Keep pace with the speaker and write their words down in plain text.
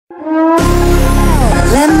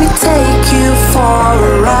Let me take you for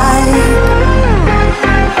a ride,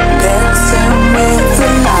 dancing with the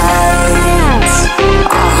lights,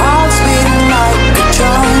 our hearts beating like a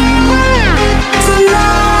drum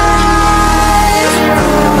tonight.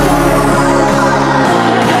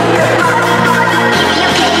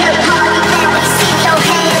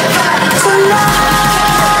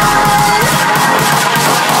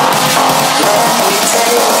 Let me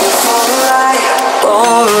take you for a ride,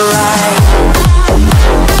 for a ride.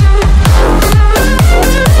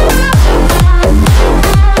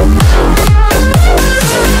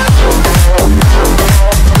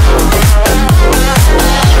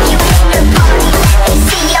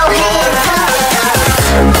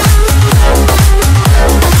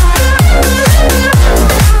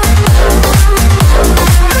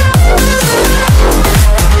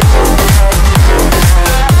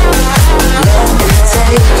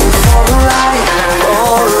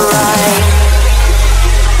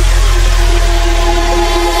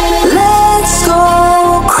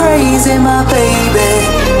 My baby,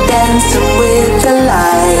 dancing with the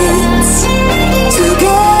lights.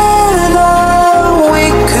 Together we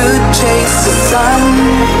could chase the sun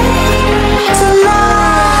tonight.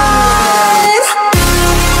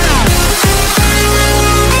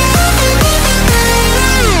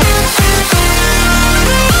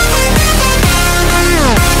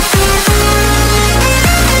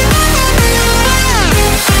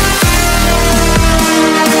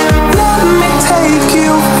 Let me take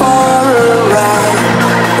you for a ride.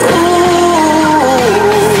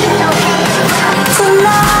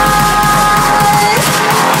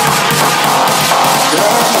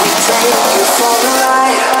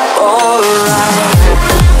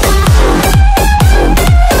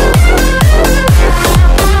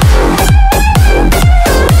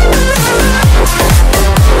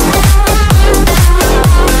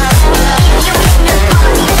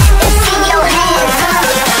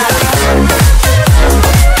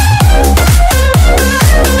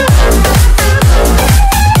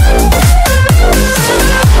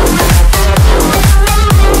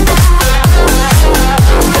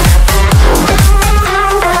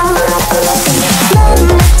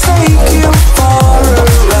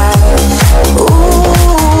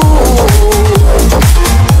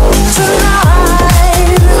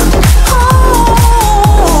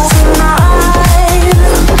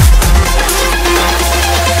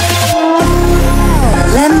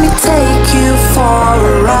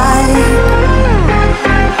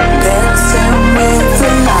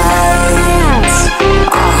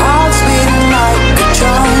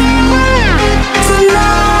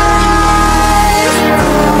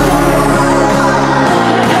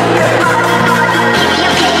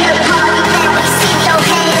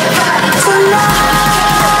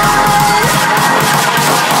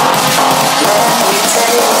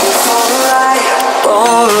 Take